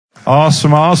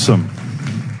Awesome, awesome.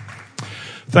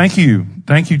 Thank you,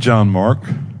 John Mark.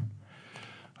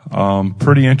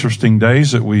 Pretty interesting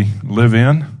days that we live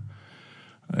in.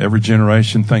 Every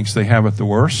generation thinks they have it the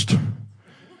worst,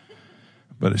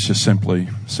 but it's just simply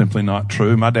not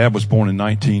true. My dad was born in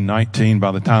 1919.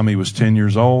 By the time he was 10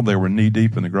 years old, they were knee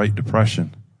deep in the Great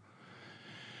Depression.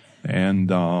 And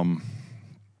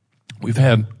we've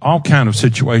had all kind of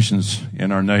situations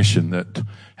in our nation that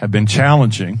have been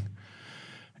challenging.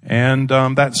 And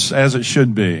that's as it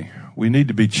should be. We need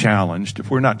to be challenged. If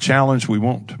we're not challenged, we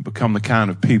won't become the kind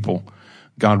of people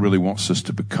God really wants us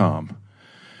to become.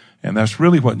 And that's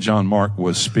really what John Mark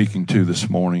was speaking to this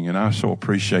morning, and I so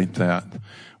appreciate that.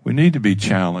 We need to be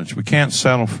challenged. We can't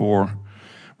settle for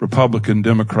Republican,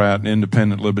 Democrat, and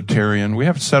Independent, Libertarian. We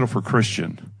have to settle for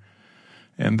Christian.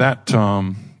 And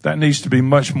that needs to be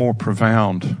much more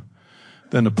profound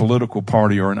than a political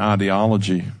party or an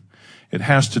ideology. It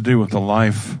has to do with the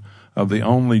life of the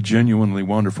only genuinely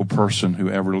wonderful person who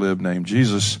ever lived, named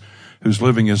Jesus, who's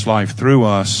living his life through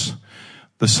us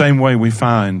the same way we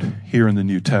find here in the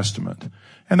New Testament.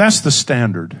 And that's the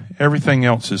standard. Everything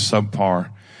else is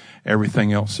subpar.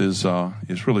 Everything else is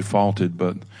really faulted,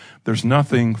 but there's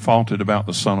nothing faulted about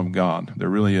the Son of God. There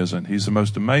really isn't. He's the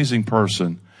most amazing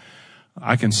person.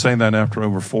 I can say that after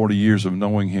over 40 years of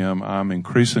knowing him. I'm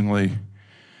increasingly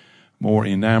more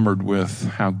enamored with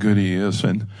how good he is.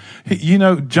 And,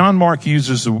 John Mark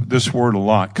uses this word a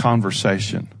lot,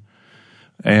 conversation.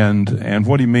 And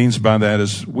what he means by that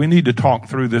is we need to talk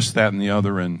through this, that, and the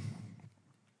other. And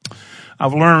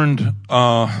I've learned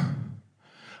to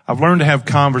have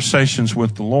conversations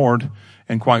with the Lord.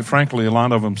 And quite frankly, a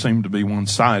lot of them seem to be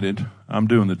one-sided. I'm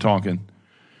doing the talking.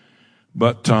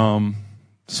 But,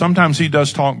 sometimes he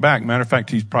does talk back. Matter of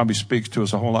fact, he probably speaks to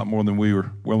us a whole lot more than we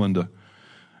were willing to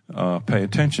pay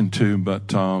attention to.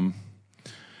 But I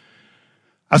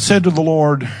said to the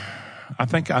Lord, I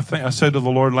think I said to the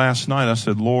Lord last night, I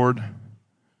said, Lord,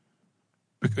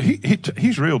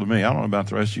 he's real to me. I don't know about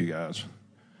the rest of you guys.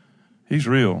 He's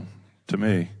real to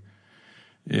me.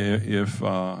 If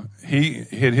he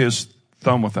hit his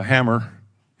thumb with a hammer,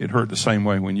 it hurt the same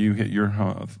way when you hit your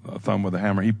thumb with a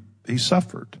hammer. He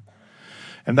suffered.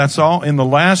 And that's all. In the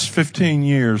last 15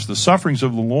 years, the sufferings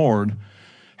of the Lord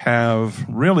have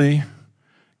really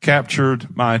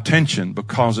captured my attention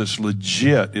because it's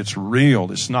legit, it's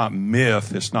real, it's not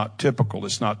myth, it's not typical,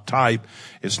 it's not type,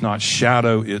 it's not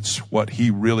shadow, it's what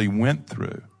he really went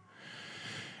through.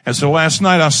 And so last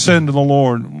night I said to the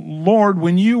Lord,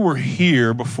 when you were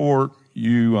here before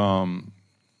you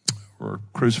were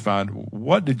crucified,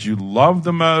 what did you love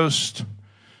the most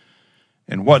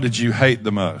and what did you hate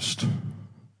the most?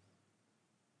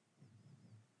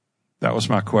 That was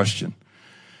my question.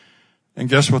 And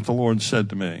guess what the Lord said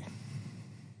to me?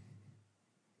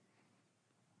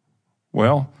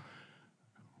 Well,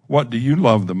 what do you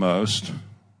love the most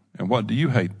and what do you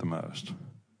hate the most?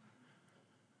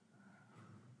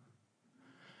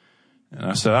 And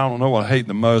I said, I don't know what I hate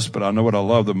the most, but I know what I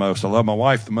love the most. I love my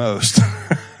wife the most.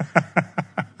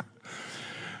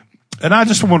 And I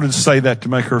just wanted to say that to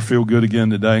make her feel good again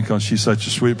today because she's such a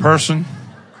sweet person.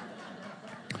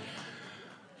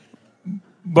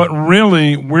 But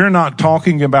really, we're not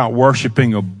talking about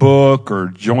worshiping a book or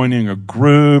joining a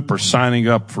group or signing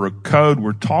up for a code.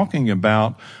 We're talking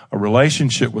about a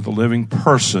relationship with a living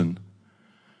person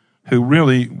who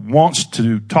really wants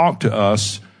to talk to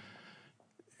us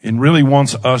and really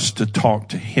wants us to talk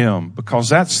to him, because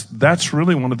that's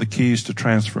really one of the keys to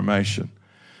transformation.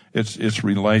 It's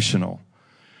relational.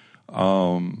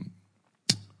 So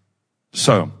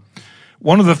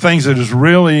one of the things that has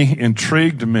really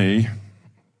intrigued me,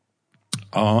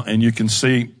 and you can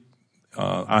see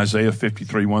Isaiah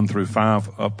 53, 1 through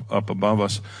 5 up above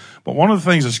us. But one of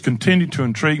the things that's continued to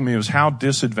intrigue me is how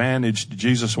disadvantaged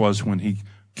Jesus was when he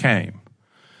came.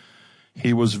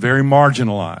 He was very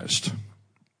marginalized.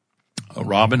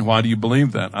 Robin, why do you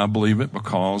believe that? I believe it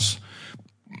because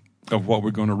of what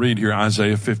we're going to read here,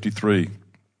 Isaiah 53,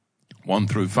 1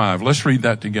 through 5. Let's read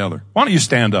that together. Why don't you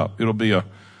stand up? It'll be a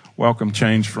welcome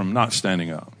change from not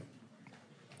standing up.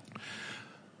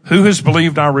 Who has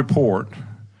believed our report?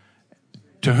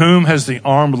 To whom has the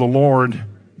arm of the Lord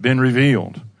been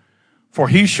revealed? For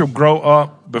he shall grow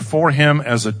up before him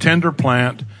as a tender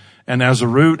plant and as a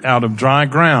root out of dry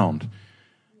ground.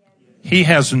 He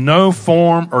has no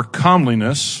form or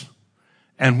comeliness,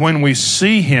 and when we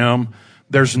see him,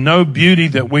 there's no beauty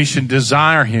that we should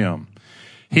desire him.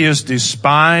 He is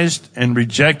despised and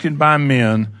rejected by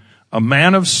men, a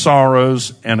man of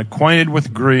sorrows and acquainted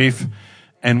with grief,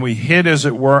 and we hid, as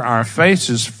it were, our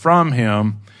faces from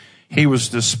him. He was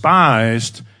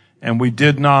despised, and we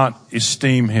did not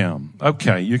esteem him.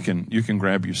 Okay, you can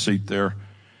grab your seat there.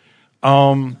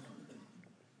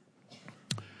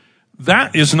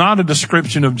 That is not a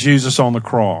description of Jesus on the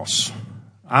cross.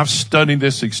 I've studied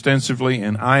this extensively,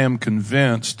 and I am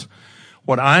convinced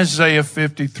what Isaiah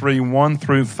 53, 1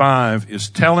 through 5 is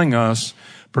telling us,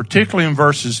 particularly in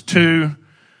verses 2,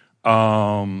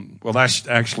 that's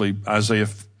actually Isaiah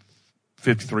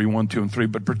 53, 1, 2, and 3,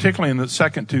 but particularly in the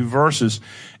second two verses,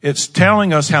 it's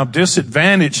telling us how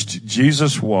disadvantaged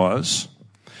Jesus was.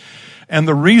 And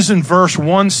the reason verse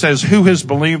 1 says, who has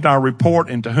believed our report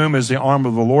and to whom has the arm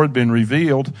of the Lord been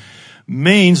revealed,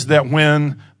 means that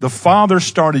when the Father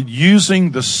started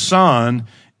using the Son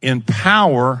in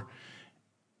power,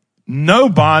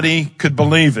 nobody could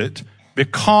believe it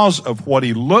because of what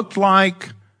he looked like,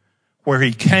 where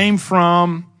he came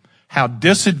from, how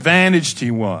disadvantaged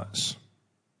he was.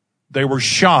 They were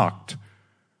shocked.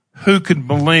 Who could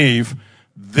believe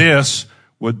this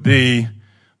would be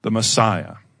the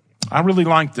Messiah? I really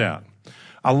like that.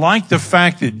 I like the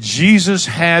fact that Jesus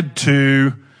had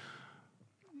to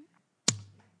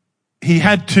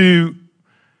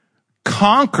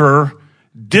conquer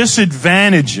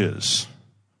disadvantages.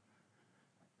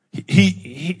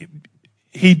 He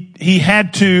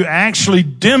had to actually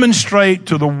demonstrate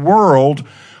to the world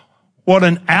what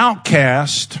an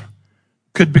outcast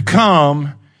could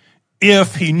become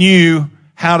if he knew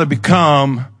how to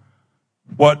become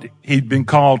what he'd been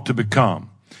called to become.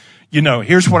 You know,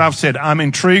 here's what I've said. I'm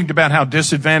intrigued about how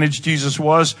disadvantaged Jesus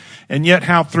was, and yet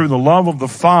how through the love of the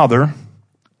Father,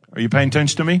 are you paying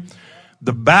attention to me?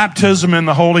 The baptism in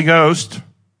the Holy Ghost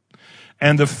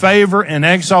and the favor and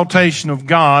exaltation of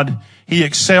God, he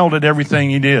excelled at everything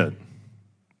he did.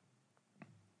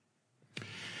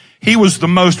 He was the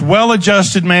most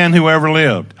well-adjusted man who ever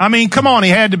lived. I mean, come on, he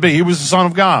had to be. He was the Son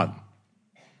of God.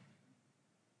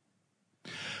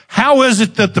 How is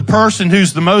it that the person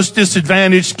who's the most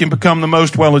disadvantaged can become the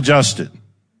most well-adjusted?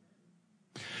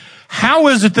 How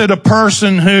is it that a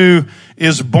person who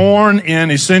is born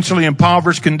in essentially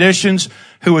impoverished conditions,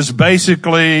 who is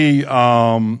basically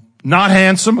not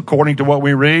handsome, according to what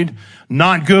we read,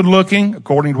 not good looking,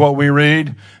 according to what we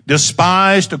read,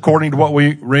 despised, according to what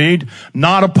we read,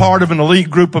 not a part of an elite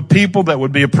group of people that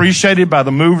would be appreciated by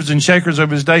the movers and shakers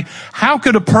of his day, how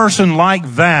could a person like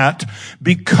that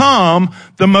become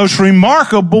the most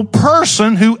remarkable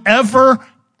person who ever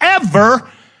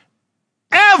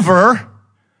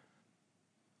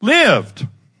lived?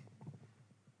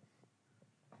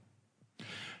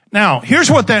 Now,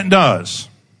 here's what that does.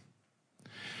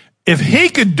 If he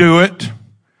could do it,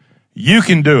 you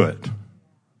can do it.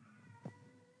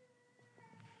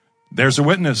 There's a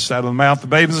witness out of the mouth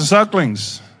of babes and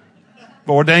sucklings,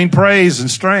 ordained praise and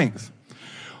strength.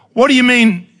 What do you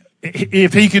mean,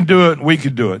 if he can do it, we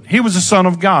could do it? He was a son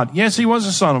of God. Yes, he was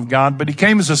a son of God, but he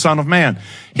came as a son of man.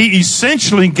 He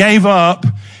essentially gave up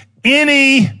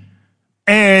any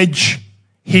edge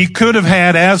he could have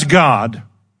had as God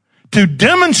to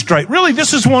demonstrate, really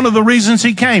this is one of the reasons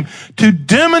he came, to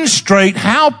demonstrate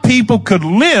how people could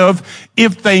live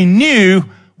if they knew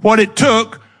what it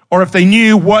took, or if they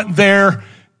knew what their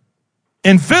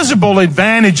invisible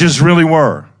advantages really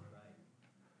were.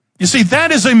 You see, that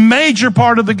is a major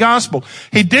part of the gospel.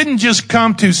 He didn't just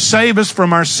come to save us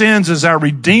from our sins as our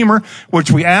Redeemer, which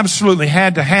we absolutely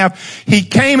had to have. He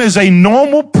came as a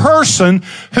normal person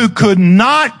who could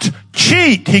not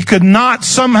cheat. He could not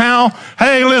somehow,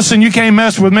 hey, listen, you can't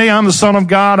mess with me. I'm the Son of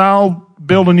God. I'll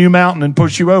build a new mountain and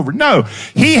push you over. No,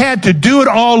 he had to do it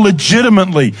all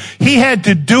legitimately. He had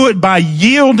to do it by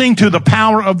yielding to the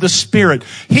power of the Spirit.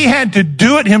 He had to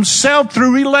do it himself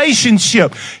through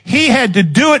relationship. He had to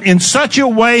do it in such a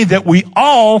way that we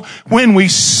all, when we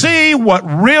see what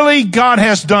really God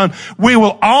has done, we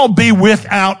will all be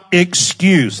without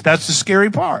excuse. That's the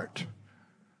scary part.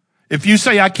 If you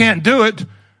say, I can't do it,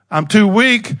 I'm too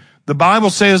weak, the Bible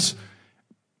says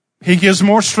he gives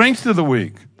more strength to the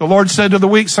weak. The Lord said to the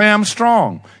weak, say, I'm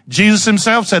strong. Jesus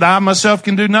himself said, I myself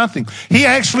can do nothing. He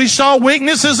actually saw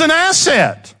weakness as an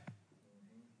asset.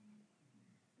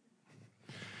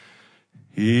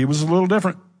 He was a little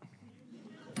different.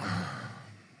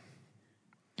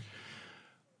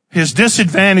 His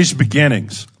disadvantaged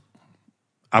beginnings.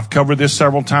 I've covered this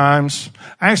several times.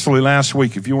 Actually, last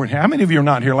week, if you weren't here, how many of you are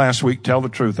not here last week? Tell the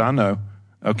truth. I know.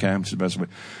 Okay, I'm just messing with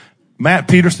you. Matt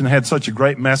Peterson had such a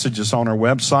great message that's on our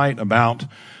website about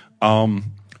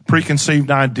preconceived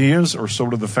ideas are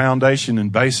sort of the foundation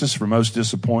and basis for most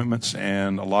disappointments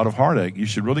and a lot of heartache. You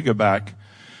should really go back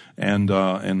and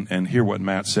hear what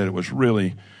Matt said. It was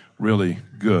really, really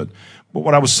good. But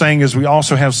what I was saying is we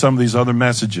also have some of these other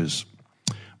messages.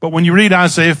 But when you read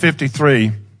Isaiah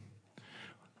 53,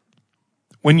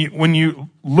 When you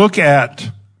look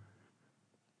at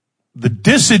the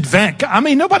disadvantage, I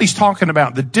mean, nobody's talking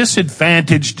about the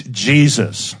disadvantaged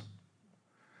Jesus.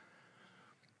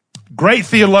 Great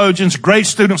theologians, great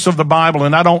students of the Bible,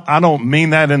 and I don't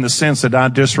mean that in the sense that I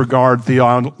disregard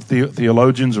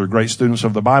theologians or great students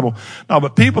of the Bible. No,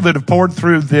 but people that have poured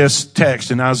through this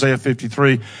text in Isaiah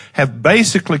 53 have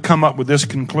basically come up with this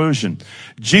conclusion.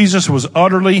 Jesus was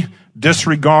utterly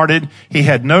disregarded. He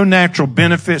had no natural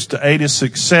benefits to aid his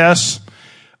success.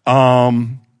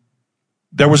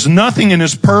 There was nothing in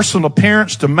his personal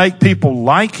appearance to make people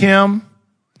like him.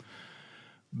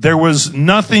 There was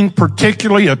nothing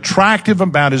particularly attractive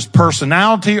about his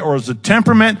personality or his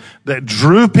temperament that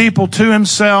drew people to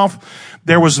himself.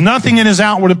 There was nothing in his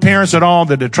outward appearance at all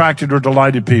that attracted or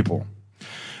delighted people.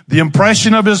 The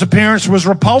impression of his appearance was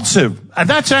repulsive. And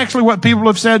that's actually what people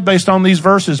have said based on these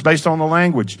verses, based on the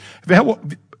language.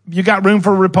 You got room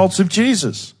for a repulsive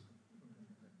Jesus.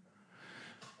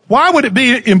 Why would it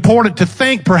be important to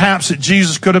think perhaps that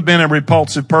Jesus could have been a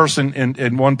repulsive person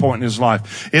in one point in his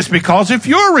life? It's because if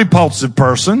you're a repulsive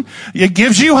person, it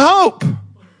gives you hope.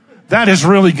 That is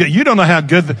really good. You don't know how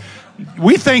good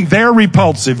we think they're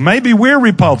repulsive. Maybe we're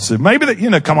repulsive. Maybe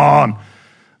that, come on.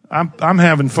 I'm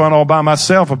having fun all by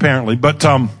myself apparently, but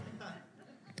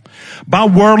by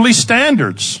worldly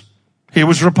standards, he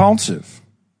was repulsive.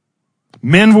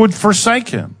 Men would forsake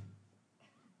him.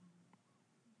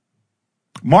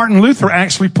 Martin Luther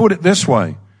actually put it this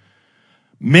way.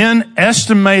 Men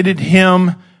estimated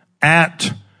him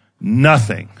at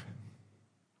nothing.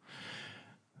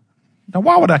 Now,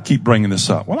 why would I keep bringing this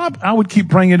up? Well, I would keep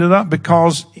bringing it up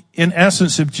because, in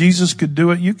essence, if Jesus could do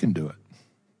it, you can do it.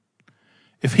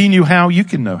 If he knew how, you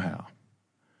can know how.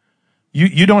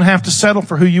 You don't have to settle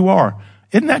for who you are.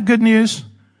 Isn't that good news?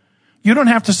 You don't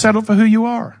have to settle for who you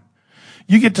are.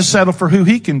 You get to settle for who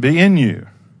he can be in you.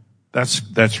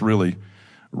 That's really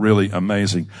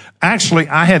amazing. Actually,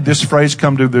 I had this phrase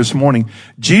come to this morning.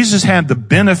 Jesus had the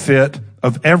benefit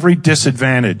of every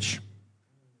disadvantage.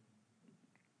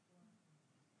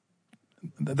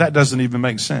 That doesn't even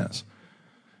make sense.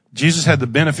 Jesus had the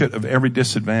benefit of every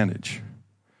disadvantage.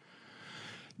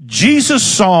 Jesus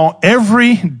saw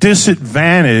every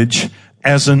disadvantage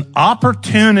as an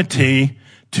opportunity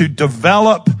to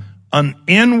develop an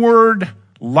inward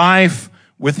life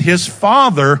with his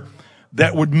Father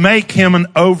that would make him an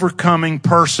overcoming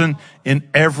person in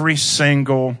every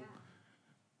single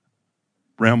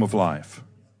realm of life.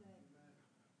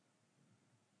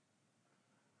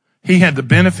 He had the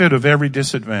benefit of every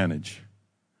disadvantage.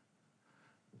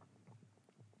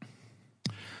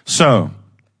 So,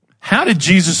 how did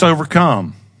Jesus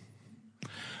overcome?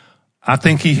 I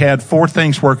think he had 4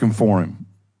 things working for him.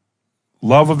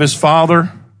 Love of his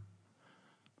Father.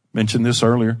 Mentioned this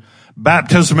earlier.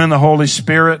 Baptism in the Holy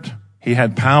Spirit. He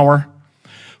had power.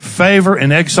 Favor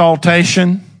and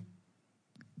exaltation.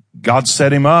 God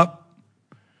set him up.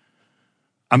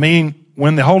 I mean,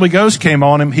 when the Holy Ghost came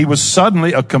on him, he was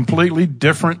suddenly a completely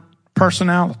different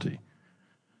personality.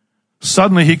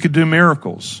 Suddenly he could do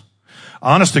miracles.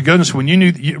 Honest to goodness, when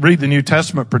you read the New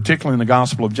Testament, particularly in the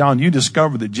Gospel of John, you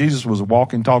discover that Jesus was a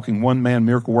walking, talking, one-man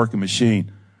miracle-working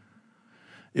machine.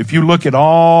 If you look at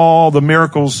all the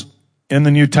miracles in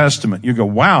the New Testament, you go,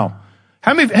 wow.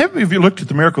 How many of you looked at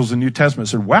the miracles in the New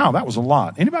Testament and said, wow, that was a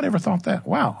lot? Anybody ever thought that?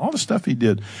 Wow, all the stuff he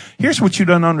did. Here's what you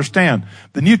don't understand.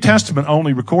 The New Testament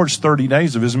only records 30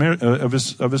 days of his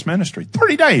ministry.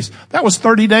 30 days. That was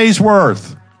 30 days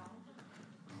worth.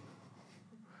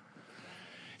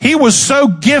 He was so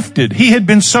gifted. He had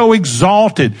been so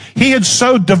exalted. He had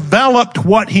so developed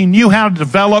what he knew how to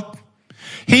develop.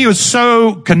 He was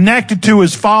so connected to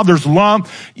his Father's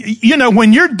love. You know,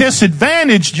 when you're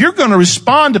disadvantaged, you're going to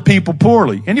respond to people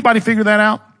poorly. Anybody figure that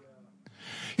out?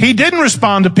 He didn't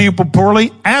respond to people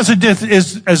poorly as a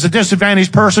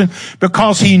disadvantaged person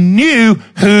because he knew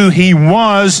who he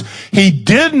was. He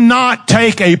did not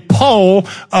take a poll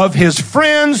of his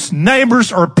friends,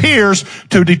 neighbors, or peers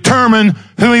to determine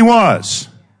who he was.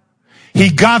 He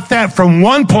got that from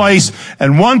one place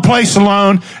and one place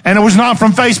alone, and it was not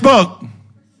from Facebook.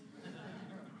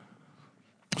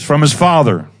 It's from his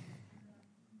Father.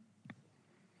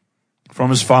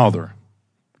 From his Father.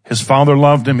 His Father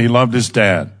loved him. He loved his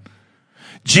dad.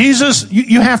 Jesus,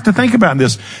 you have to think about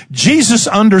this. Jesus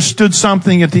understood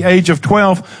something at the age of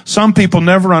 12. Some people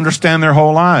never understand their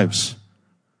whole lives.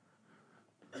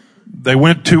 They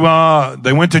went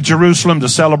to Jerusalem to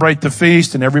celebrate the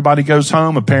feast, and everybody goes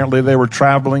home. Apparently they were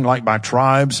traveling like by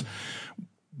tribes.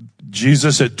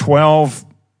 Jesus at 12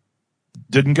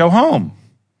 didn't go home.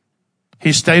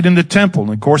 He stayed in the temple.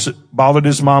 And of course it bothered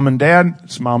his mom and dad,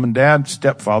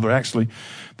 stepfather actually,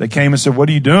 They came and said, "What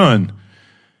are you doing?"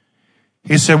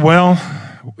 He said, "Well,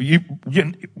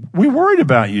 we worried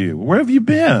about you. Where have you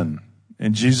been?"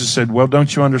 And Jesus said, "Well,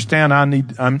 don't you understand?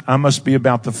 I must be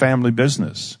about the family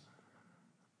business.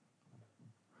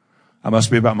 I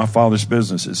must be about my Father's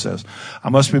business," it says. I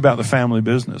must be about the family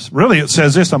business. Really, it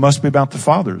says this, I must be about the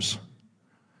Father's.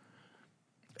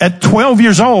 At 12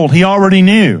 years old, he already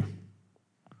knew.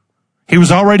 He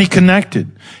was already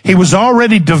connected. He was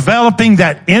already developing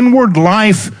that inward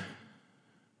life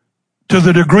to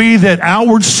the degree that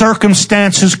outward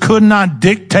circumstances could not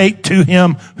dictate to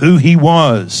him who he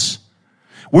was.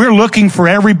 We're looking for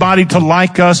everybody to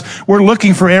like us. We're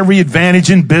looking for every advantage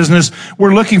in business.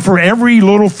 We're looking for every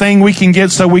little thing we can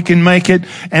get so we can make it,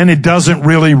 and it doesn't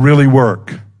really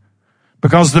work.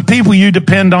 Because the people you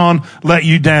depend on let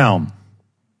you down.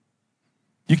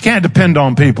 You can't depend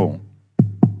on people.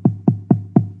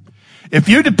 If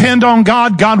you depend on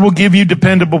God, God will give you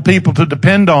dependable people to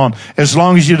depend on as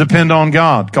long as you depend on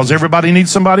God, because everybody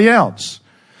needs somebody else.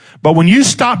 But when you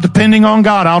stop depending on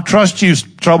God, I'll trust you,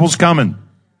 trouble's coming.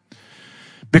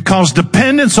 Because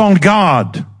dependence on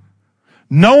God,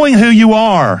 knowing who you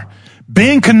are,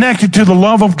 being connected to the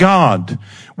love of God,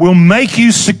 will make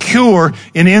you secure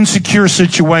in insecure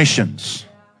situations.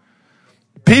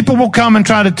 People will come and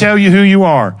try to tell you who you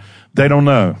are. They don't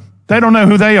know. They don't know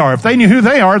who they are. If they knew who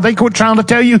they are, they quit trying to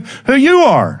tell you who you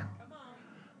are.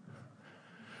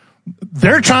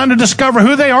 They're trying to discover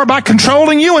who they are by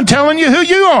controlling you and telling you who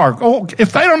you are. Oh,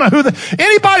 if they don't know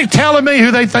anybody telling me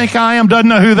who they think I am doesn't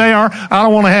know who they are, I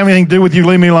don't want to have anything to do with you.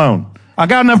 Leave me alone. I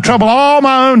got enough trouble all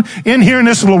my own in here in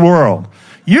this little world.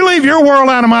 You leave your world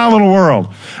out of my little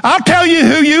world. I'll tell you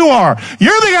who you are.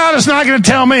 You're the guy that's not going to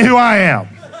tell me who I am.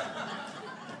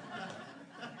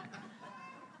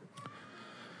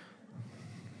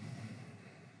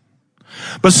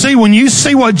 But see, when you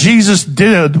see what Jesus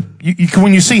did,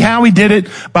 when you see how he did it,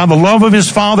 by the love of his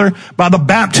Father, by the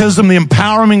baptism, the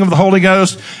empowering of the Holy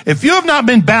Ghost, if you have not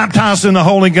been baptized in the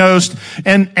Holy Ghost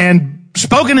and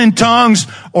spoken in tongues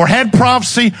or had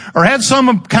prophecy or had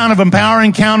some kind of empowering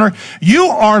encounter, you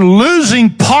are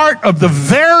losing part of the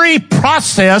very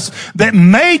process that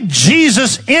made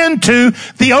Jesus into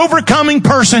the overcoming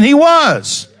person he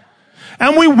was.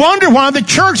 And we wonder why the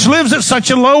church lives at such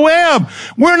a low ebb.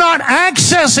 We're not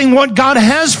accessing what God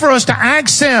has for us to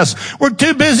access. We're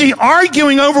too busy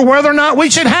arguing over whether or not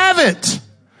we should have it.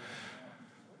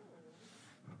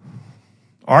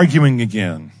 Arguing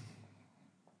again.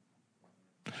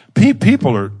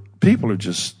 People are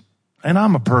just, and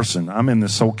I'm a person. I'm in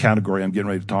this whole category I'm getting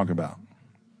ready to talk about.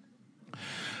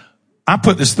 I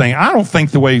put this thing, I don't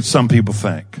think the way some people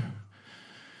think.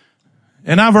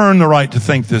 And I've earned the right to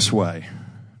think this way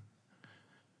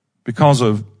because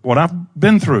of what I've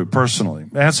been through personally,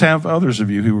 as have others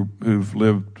of you who've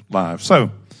lived lives.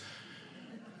 So,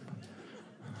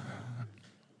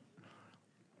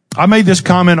 I made this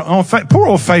comment on poor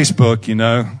old Facebook, you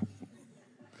know.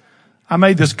 I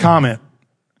made this comment.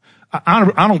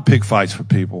 I don't pick fights with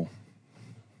people.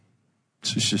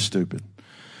 It's just stupid.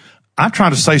 I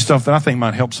try to say stuff that I think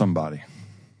might help somebody.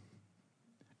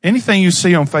 Anything you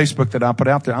see on Facebook that I put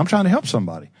out there, I'm trying to help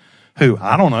somebody. Who?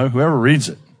 I don't know. Whoever reads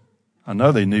it. I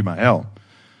know they need my help.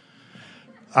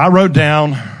 I wrote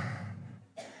down,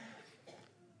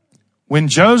 when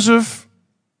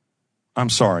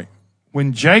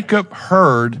Jacob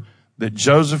heard that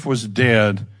Joseph was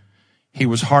dead, he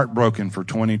was heartbroken for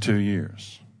 22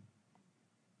 years.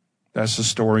 That's the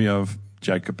story of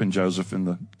Jacob and Joseph and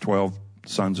the 12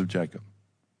 sons of Jacob.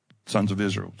 Sons of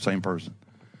Israel, same person.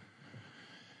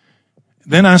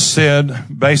 Then I said,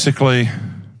 basically,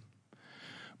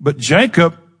 but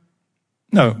Joseph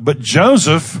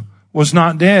was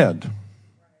not dead.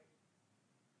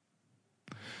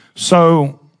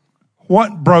 So,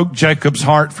 what broke Jacob's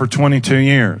heart for 22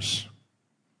 years?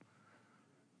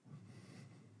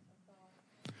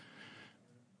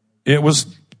 It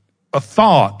was a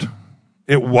thought.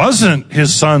 It wasn't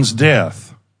his son's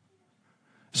death.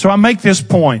 So I make this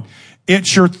point.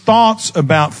 It's your thoughts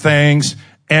about things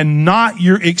and not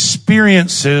your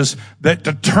experiences that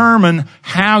determine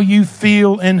how you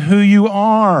feel and who you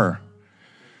are.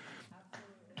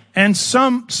 And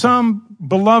some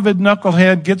beloved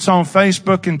knucklehead gets on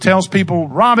Facebook and tells people,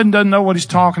 Robin doesn't know what he's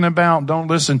talking about, don't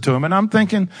listen to him. And I'm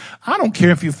thinking, I don't care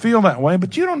if you feel that way,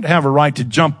 but you don't have a right to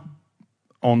jump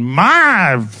on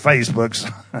my Facebooks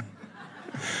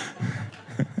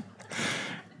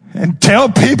and tell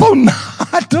people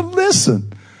not to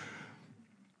listen.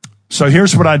 So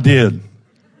here's what I did.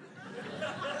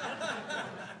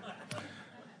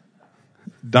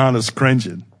 Donna's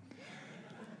cringing.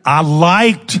 I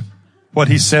liked what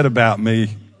he said about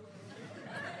me.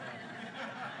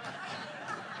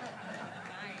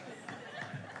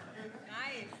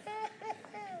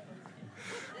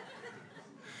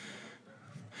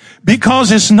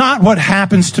 Because it's not what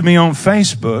happens to me on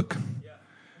Facebook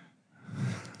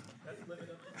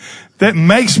that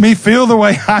makes me feel the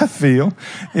way I feel.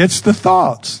 It's the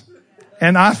thoughts.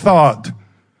 And I thought,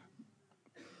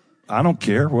 I don't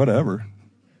care, whatever.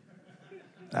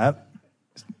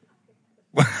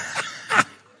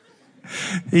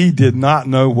 He did not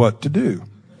know what to do.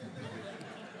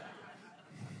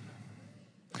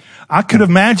 I could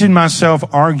imagine myself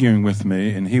arguing with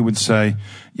me, and he would say,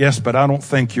 yes, but I don't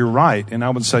think you're right. And I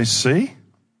would say, see?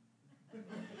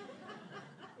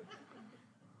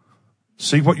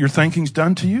 See what your thinking's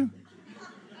done to you?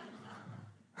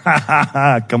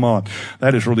 Come on.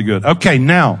 That is really good. Okay,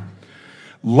 now,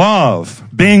 love,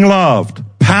 being loved,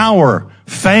 power,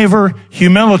 favor,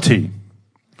 humility.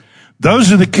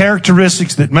 Those are the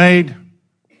characteristics that made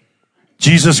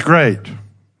Jesus great.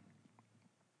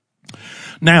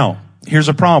 Now, here's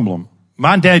a problem.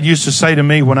 My dad used to say to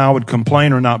me when I would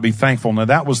complain or not be thankful. Now,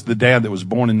 that was the dad that was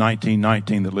born in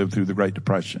 1919 that lived through the Great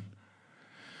Depression.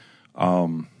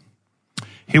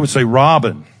 He would say,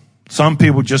 Robin, some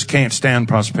people just can't stand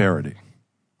prosperity.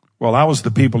 Well, that was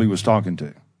the people he was talking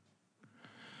to.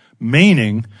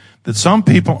 Meaning that some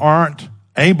people aren't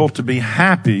able to be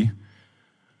happy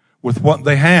with what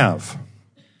they have,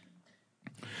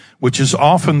 which is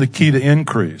often the key to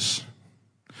increase.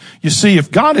 You see, if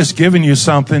God has given you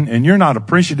something and you're not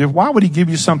appreciative, why would he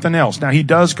give you something else? Now, he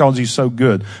does because he's so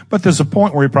good, but there's a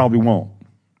point where he probably won't.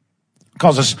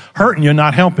 Because it's hurting you,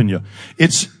 not helping you.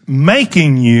 It's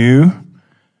making you,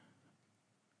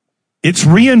 it's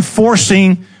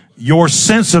reinforcing your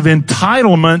sense of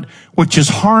entitlement, which is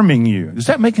harming you. Is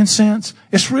that making sense?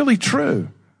 It's really true.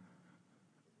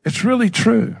 It's really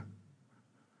true.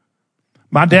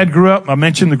 My dad grew up, I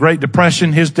mentioned the Great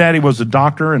Depression. His daddy was a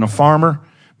doctor and a farmer.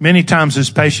 Many times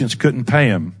his patients couldn't pay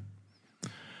him.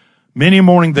 Many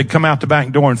mornings they'd come out the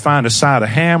back door and find a side of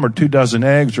ham or 2 dozen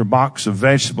eggs or a box of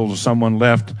vegetables or someone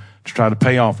left to try to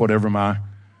pay off whatever my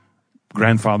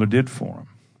grandfather did for him.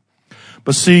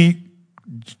 But see,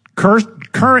 current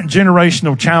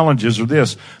generational challenges are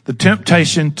this: the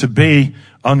temptation to be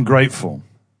ungrateful.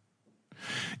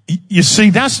 You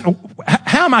see, that's,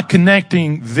 how am I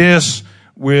connecting this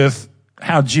with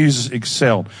how Jesus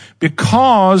excelled?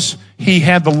 Because he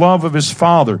had the love of his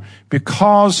Father,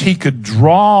 because he could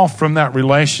draw from that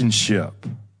relationship,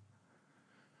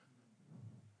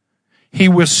 he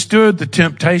withstood the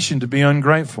temptation to be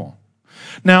ungrateful.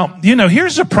 Now,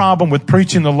 here's the problem with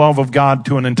preaching the love of God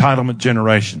to an entitlement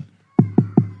generation.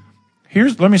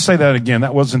 Let me say that again.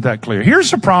 That wasn't that clear. Here's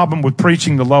the problem with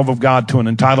preaching the love of God to an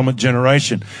entitlement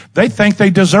generation. They think they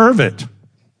deserve it.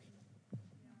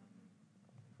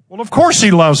 Well, of course he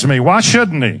loves me. Why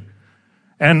shouldn't he?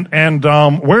 And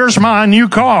where's my new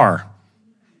car?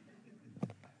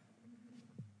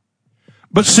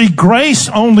 But see, grace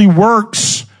only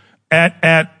works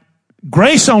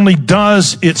grace only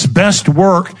does its best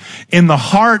work in the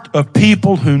heart of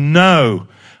people who know,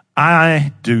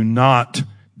 I do not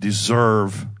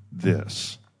deserve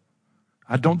this.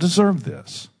 I don't deserve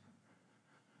this.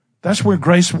 That's where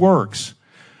grace works.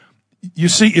 You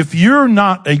see, if you're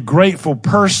not a grateful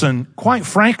person, quite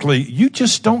frankly, you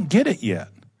just don't get it yet.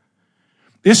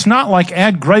 It's not like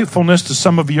add gratefulness to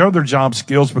some of your other job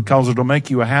skills because it'll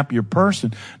make you a happier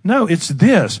person. No, it's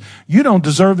this. You don't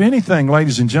deserve anything,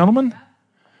 ladies and gentlemen.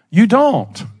 You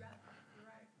don't.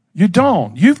 You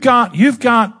don't. You've got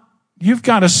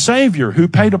a Savior who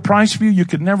paid a price for you you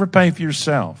could never pay for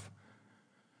yourself,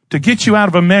 to get you out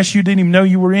of a mess you didn't even know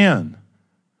you were in.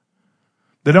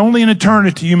 That only in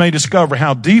eternity you may discover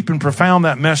how deep and profound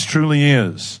that mess truly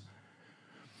is.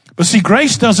 But see,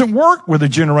 grace doesn't work with a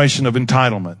generation of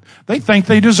entitlement. They think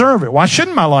they deserve it. Why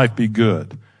shouldn't my life be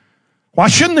good? Why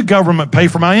shouldn't the government pay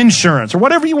for my insurance or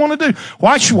whatever you want to do?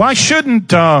 Why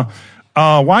shouldn't I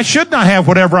have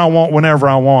whatever I want whenever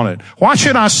I want it? Why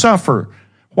should I suffer?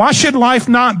 Why should life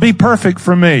not be perfect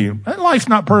for me? Life's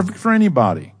not perfect for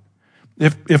anybody.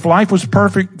 If life was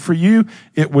perfect for you,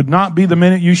 it would not be the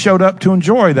minute you showed up to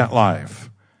enjoy that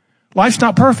life. Life's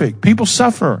not perfect. People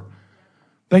suffer.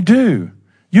 They do.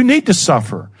 You need to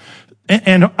suffer.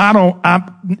 And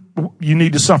you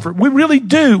need to suffer. We really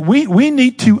do. We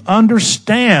need to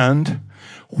understand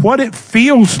what it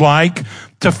feels like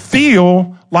to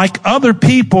feel like other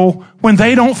people when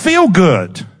they don't feel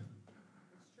good.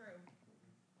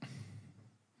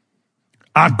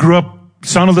 I grew up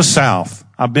son of the South.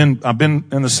 I've been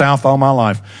in the South all my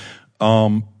life.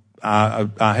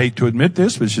 I hate to admit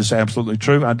this, but it's just absolutely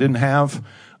true. I didn't have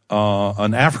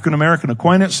an African American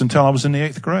acquaintance until I was in the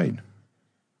 8th grade.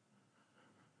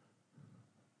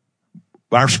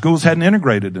 Our schools hadn't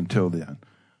integrated until then.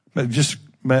 But just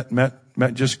met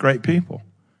just great people.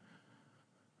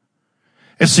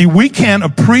 And see, we can't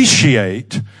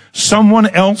appreciate someone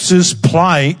else's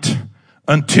plight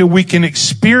until we can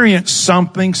experience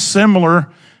something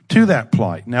similar to that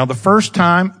plight. Now, the first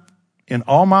time in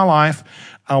all my life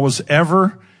I was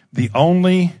ever the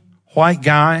only white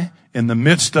guy in the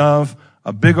midst of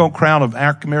a big old crowd of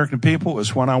African American people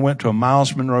was when I went to a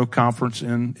Miles Monroe conference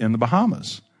in the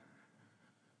Bahamas.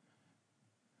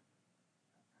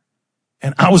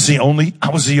 And I was the only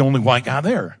white guy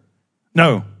there.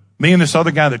 No, me and this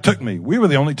other guy that took me, we were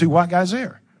the only two white guys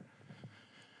there.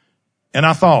 And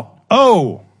I thought,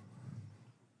 oh,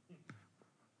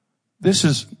 this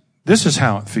is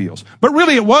how it feels. But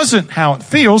really it wasn't how it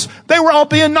feels. They were all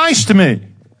being nice to me.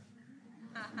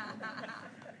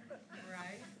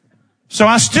 So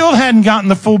I still hadn't gotten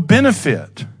the full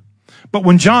benefit. But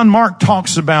when John Mark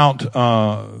talks about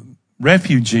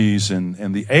refugees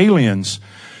and the aliens,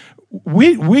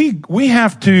 we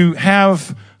have to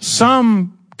have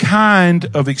some kind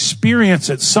of experience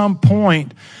at some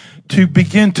point to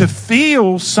begin to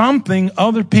feel something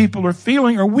other people are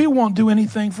feeling, or we won't do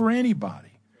anything for anybody.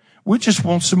 We just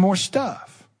want some more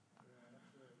stuff.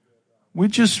 We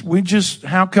just,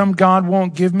 how come God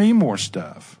won't give me more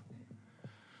stuff?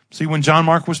 See, when John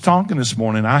Mark was talking this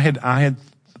morning, I had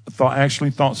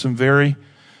thought some very,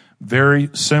 very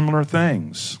similar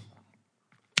things.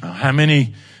 How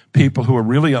many people who are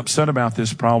really upset about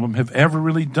this problem have ever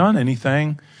really done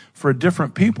anything for a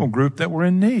different people group that were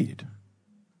in need?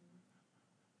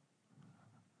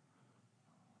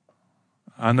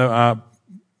 I know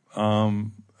I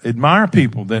admire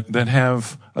people that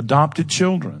have adopted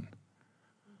children.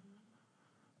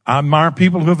 I admire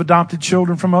people who have adopted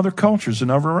children from other cultures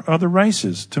and other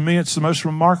races. To me, it's the most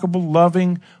remarkable,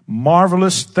 loving,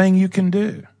 marvelous thing you can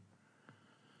do.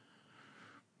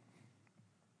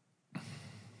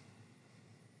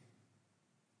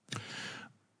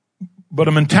 But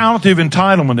a mentality of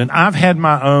entitlement, and I've had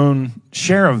my own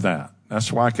share of that.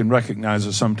 That's why I can recognize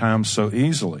it sometimes so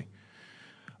easily.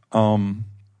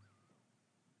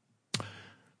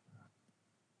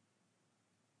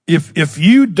 If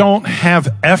you don't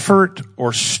have effort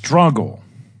or struggle,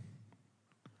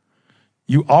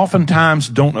 you oftentimes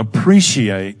don't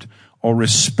appreciate or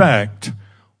respect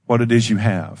what it is you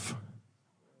have.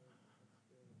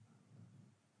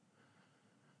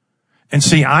 And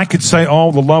see, I could say,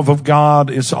 oh, the love of God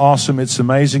is awesome, it's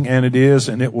amazing, and it is,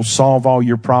 and it will solve all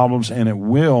your problems, and it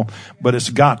will, but it's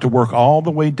got to work all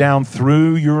the way down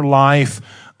through your life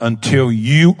until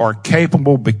you are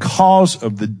capable, because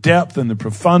of the depth and the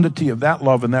profundity of that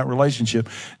love and that relationship,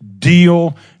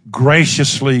 deal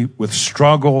graciously with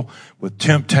struggle, with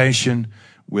temptation,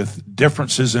 with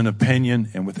differences in opinion,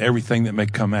 and with everything that may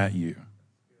come at you.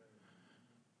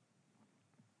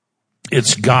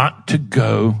 It's got to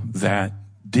go that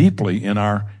deeply in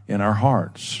our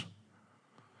hearts.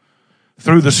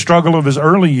 Through the struggle of his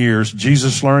early years,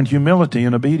 Jesus learned humility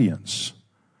and obedience.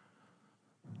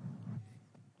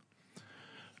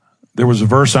 There was a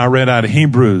verse I read out of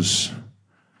Hebrews.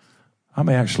 I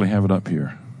may actually have it up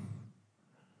here.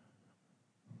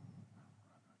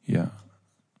 Yeah.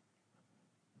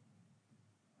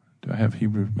 Do I have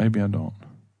Hebrew? Maybe I don't.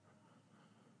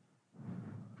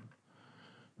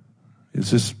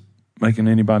 Is this making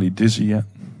anybody dizzy yet?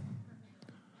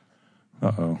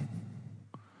 Uh-oh.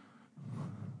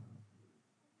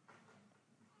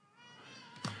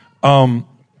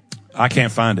 I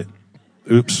can't find it.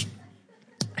 Oops.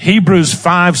 Hebrews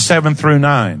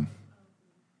 5:7-9.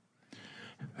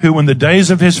 Who in the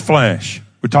days of his flesh,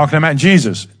 we're talking about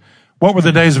Jesus. What were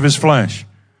the days of his flesh?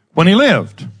 When he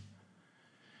lived.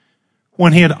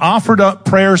 When he had offered up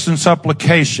prayers and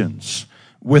supplications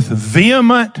with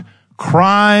vehement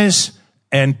cries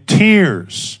and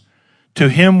tears to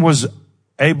him was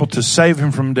able to save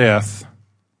him from death.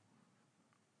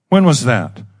 When was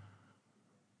that?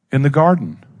 In the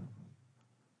garden.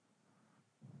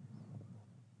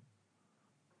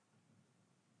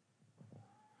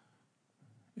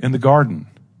 In the garden.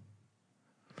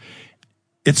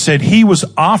 It said he was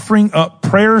offering up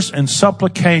prayers and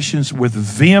supplications with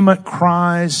vehement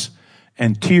cries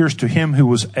and tears to him who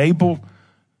was able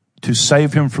to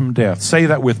save him from death. Say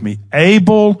that with me.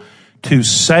 Able to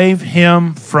save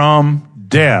him from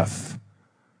death.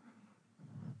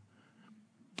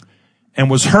 And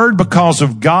was heard because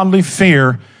of godly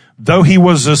fear. Though he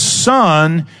was a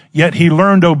son, yet he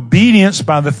learned obedience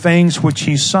by the things which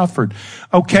he suffered.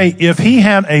 Okay, if he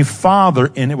had a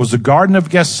father and it was the Garden of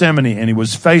Gethsemane and he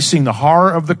was facing the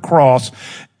horror of the cross,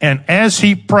 and as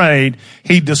he prayed,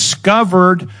 he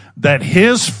discovered that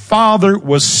his father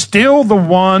was still the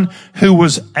one who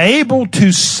was able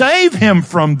to save him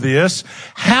from this.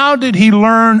 How did he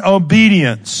learn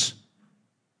obedience?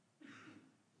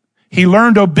 He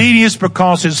learned obedience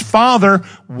because his father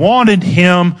wanted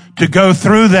him to go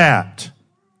through that.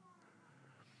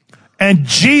 And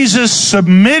Jesus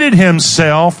submitted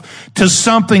himself to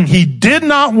something he did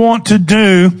not want to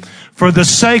do for the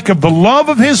sake of the love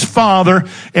of his Father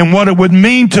and what it would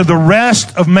mean to the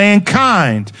rest of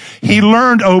mankind. He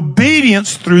learned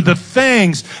obedience through the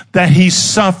things that he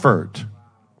suffered.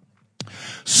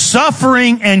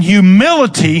 Suffering and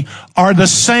humility are the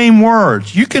same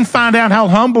words. You can find out how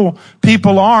humble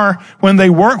people are when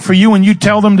they work for you and you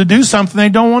tell them to do something they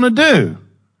don't want to do.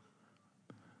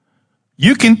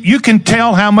 You can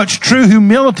tell how much true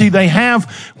humility they have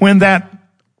when that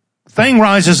thing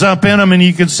rises up in them and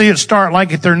you can see it start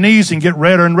like at their knees and get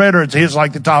redder and redder. It hits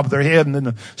like the top of their head and then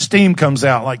the steam comes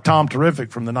out like Tom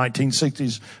Terrific from the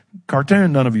 1960s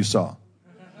cartoon none of you saw.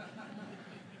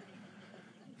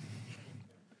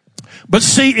 But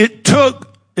see, it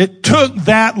took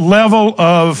that level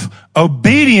of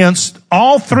obedience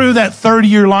all through that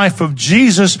 30-year life of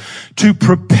Jesus to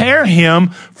prepare him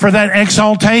for that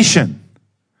exaltation.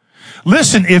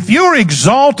 Listen, if you're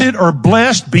exalted or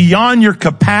blessed beyond your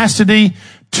capacity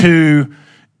to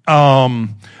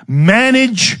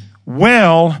manage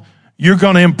well, you're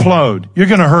going to implode. You're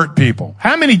going to hurt people.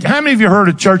 How many of you heard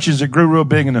of churches that grew real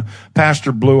big and the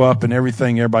pastor blew up and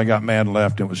everybody got mad and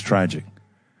left and it was tragic?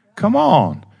 Come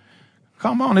on.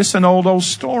 It's an old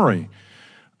story.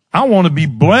 I want to be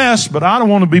blessed, but I don't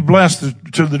want to be blessed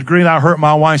to the degree that I hurt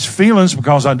my wife's feelings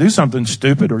because I do something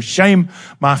stupid or shame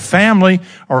my family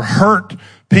or hurt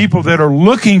people that are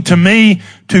looking to me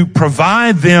to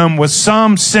provide them with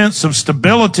some sense of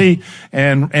stability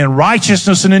and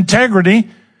righteousness and integrity.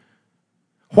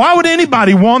 Why would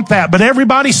anybody want that? But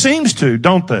everybody seems to,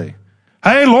 don't they?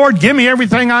 Hey, Lord, give me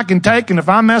everything I can take, and if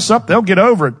I mess up, they'll get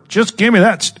over it. Just give me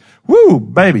that. Woo,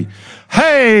 baby.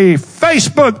 Hey,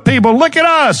 Facebook people, look at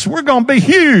us. We're going to be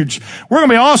huge. We're going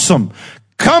to be awesome.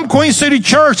 Come Queen City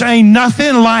Church. Ain't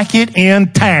nothing like it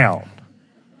in town.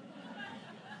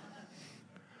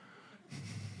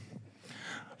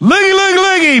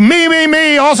 Looky,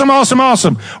 me,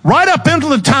 awesome. Right up into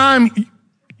the time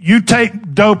you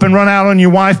take dope and run out on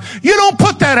your wife, you don't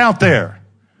put that out there.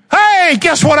 Hey,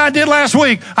 guess what I did last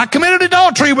week? I committed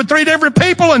adultery with 3 different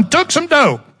people and took some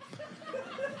dope.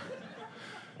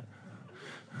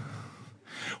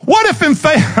 What if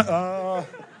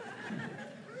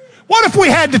what if we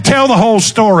had to tell the whole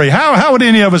story? How would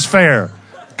any of us fare?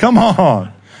 Come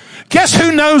on. Guess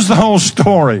who knows the whole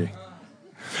story?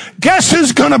 Guess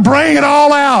who's going to bring it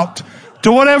all out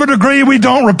to whatever degree we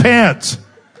don't repent?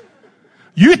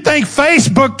 You think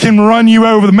Facebook can run you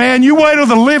over the man? You wait till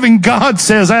the living God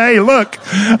says, hey, look,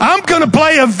 I'm going to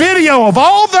play a video of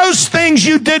all those things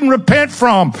you didn't repent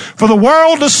from for the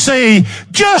world to see,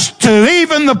 just to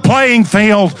even the playing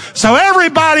field, so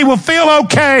everybody will feel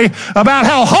okay about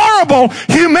how horrible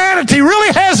humanity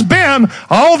really has been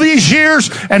all these years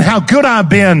and how good I've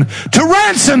been to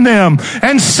ransom them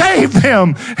and save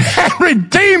them and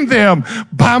redeem them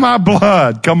by my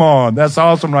blood. Come on, that's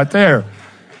awesome right there.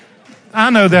 I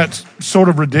know that's sort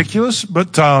of ridiculous,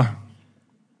 but I'm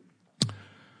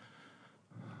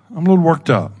a little worked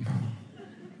up.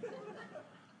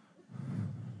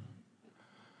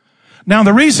 Now,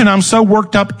 the reason I'm so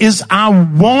worked up is I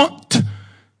want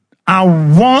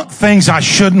things I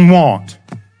shouldn't want.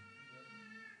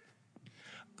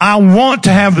 I want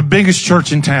to have the biggest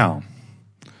church in town.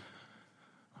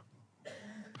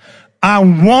 I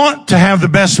want to have the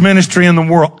best ministry in the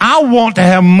world. I want to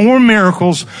have more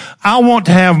miracles. I want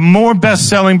to have more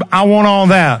best-selling. I want all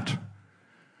that.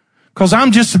 Because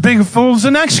I'm just as big a fool as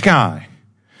the next guy.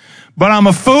 But I'm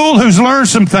a fool who's learned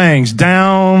some things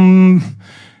down.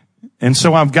 And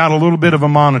so I've got a little bit of a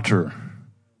monitor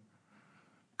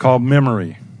called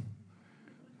memory.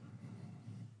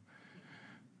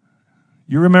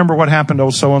 You remember what happened to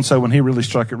old so-and-so when he really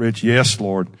struck it rich? Yes,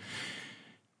 Lord.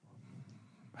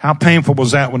 How painful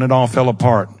was that when it all fell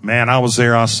apart? Man, I was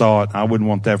there. I saw it. I wouldn't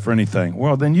want that for anything.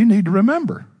 Well, then you need to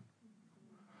remember.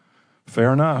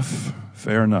 Fair enough.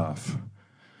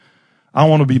 I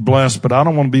want to be blessed, but I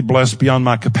don't want to be blessed beyond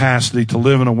my capacity to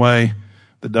live in a way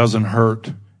that doesn't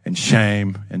hurt and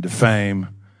shame and defame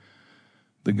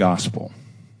the gospel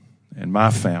and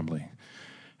my family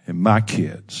and my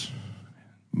kids,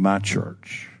 my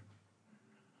church.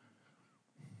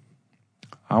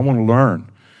 I want to learn.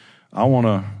 I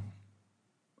want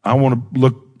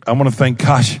to think,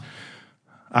 gosh,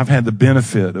 I've had the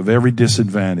benefit of every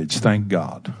disadvantage. Thank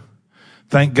God.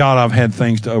 Thank God I've had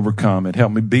things to overcome. It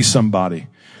helped me be somebody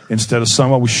instead of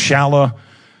some shallow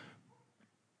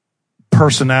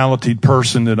personality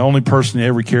person that the only person he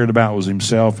ever cared about was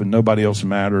himself and nobody else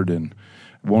mattered. And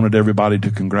wanted everybody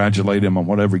to congratulate him on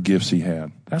whatever gifts he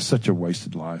had. That's such a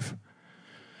wasted life.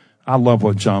 I love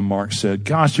what John Mark said.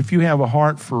 Gosh, if you have a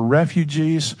heart for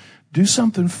refugees, do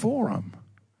something for them.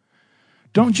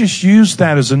 Don't just use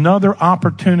that as another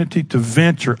opportunity to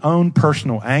vent your own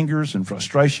personal angers and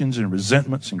frustrations and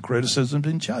resentments and criticisms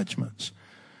and judgments.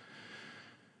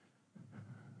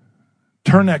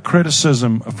 Turn that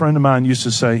criticism, a friend of mine used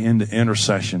to say, into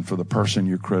intercession for the person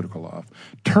you're critical of.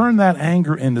 Turn that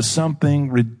anger into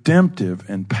something redemptive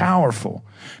and powerful,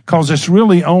 because it's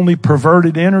really only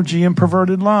perverted energy and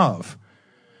perverted love.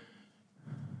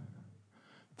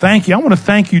 Thank you. I want to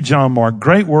thank you, John Mark.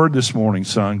 Great word this morning,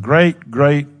 son. Great,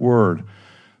 great word.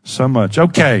 So much.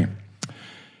 Okay.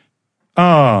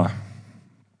 I'm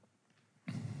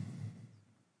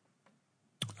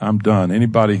done.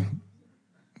 Anybody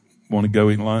want to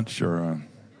go eat lunch? Or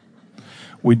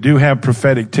we do have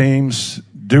prophetic teams.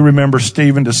 Do remember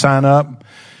Stephen to sign up.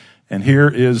 And here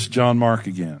is John Mark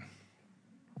again.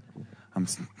 I'm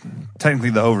technically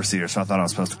the overseer, so I thought I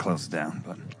was supposed to close it down.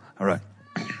 But all right.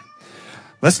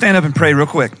 Let's stand up and pray real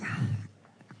quick.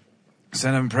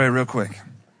 Stand up and pray real quick.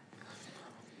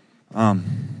 I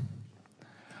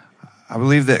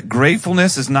believe that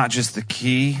gratefulness is not just the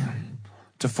key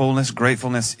to fullness.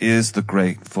 Gratefulness is the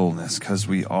great fullness, because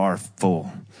we are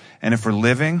full. And if we're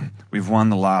living, we've won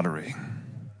the lottery.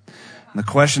 And the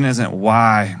question isn't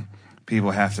why people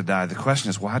have to die. The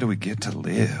question is, why do we get to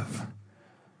live?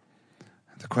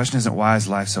 The question isn't, why is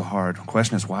life so hard? The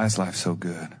question is, why is life so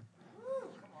good?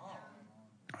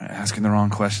 Asking the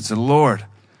wrong question. So, Lord,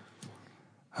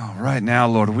 right now,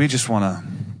 Lord, we just want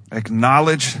to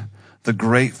acknowledge the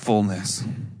great fullness,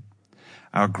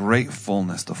 our great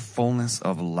fullness, the fullness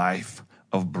of life,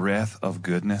 of breath, of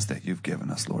goodness that you've given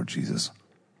us, Lord Jesus.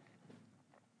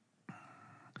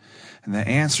 And the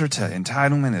answer to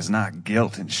entitlement is not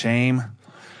guilt and shame.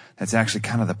 That's actually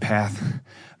kind of the path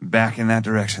back in that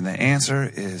direction. The answer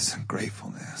is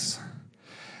gratefulness.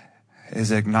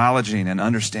 Is acknowledging and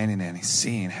understanding and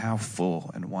seeing how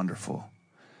full and wonderful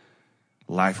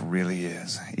life really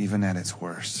is, even at its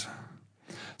worst.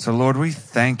 So, Lord, we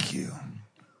thank you.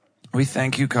 We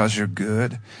thank you because you're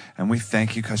good, and we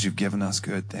thank you because you've given us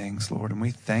good things, Lord. And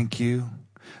we thank you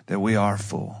that we are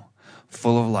full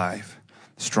of life,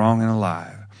 strong and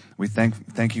alive. We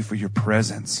thank you for your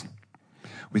presence.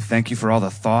 We thank you for all the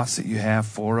thoughts that you have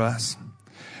for us.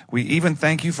 We even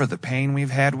thank you for the pain we've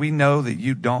had. We know that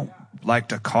you don't like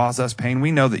to cause us pain.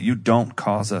 We know that you don't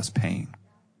cause us pain.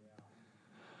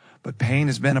 But pain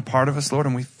has been a part of us, Lord,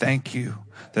 and we thank you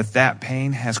that that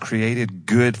pain has created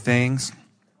good things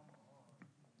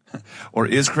or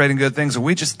is creating good things. And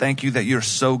we just thank you that you're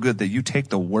so good that you take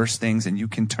the worst things and you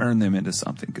can turn them into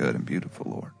something good and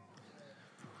beautiful, Lord.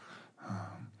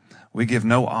 We give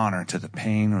no honor to the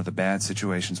pain or the bad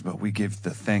situations, but we give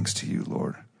the thanks to you,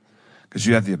 Lord, because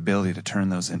you have the ability to turn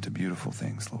those into beautiful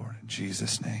things, Lord. In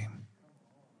Jesus' name.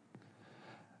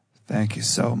 Thank you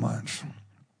so much.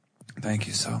 Thank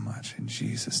you so much in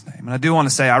Jesus' name. And I do want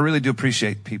to say, I really do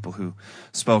appreciate people who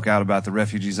spoke out about the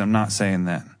refugees. I'm not saying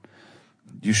that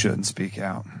you shouldn't speak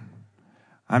out.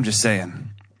 I'm just saying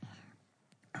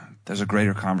there's a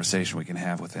greater conversation we can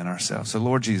have within ourselves. So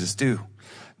Lord Jesus, do.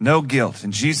 No guilt.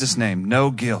 In Jesus' name, no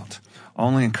guilt.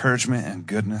 Only encouragement and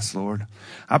goodness, Lord.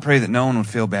 I pray that no one would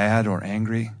feel bad or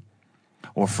angry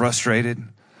or frustrated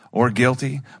or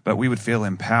guilty, but we would feel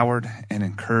empowered and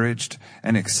encouraged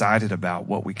and excited about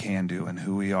what we can do and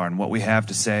who we are and what we have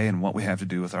to say and what we have to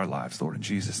do with our lives, Lord, in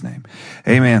Jesus' name.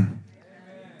 Amen.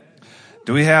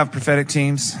 Do we have prophetic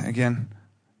teams again?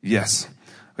 Yes.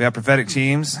 We have prophetic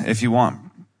teams. If you want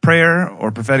prayer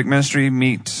or prophetic ministry,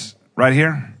 meet right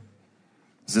here.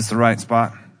 Is this the right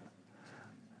spot?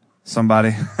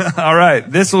 Somebody? All right.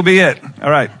 This will be it.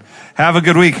 All right. Have a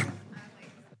good week.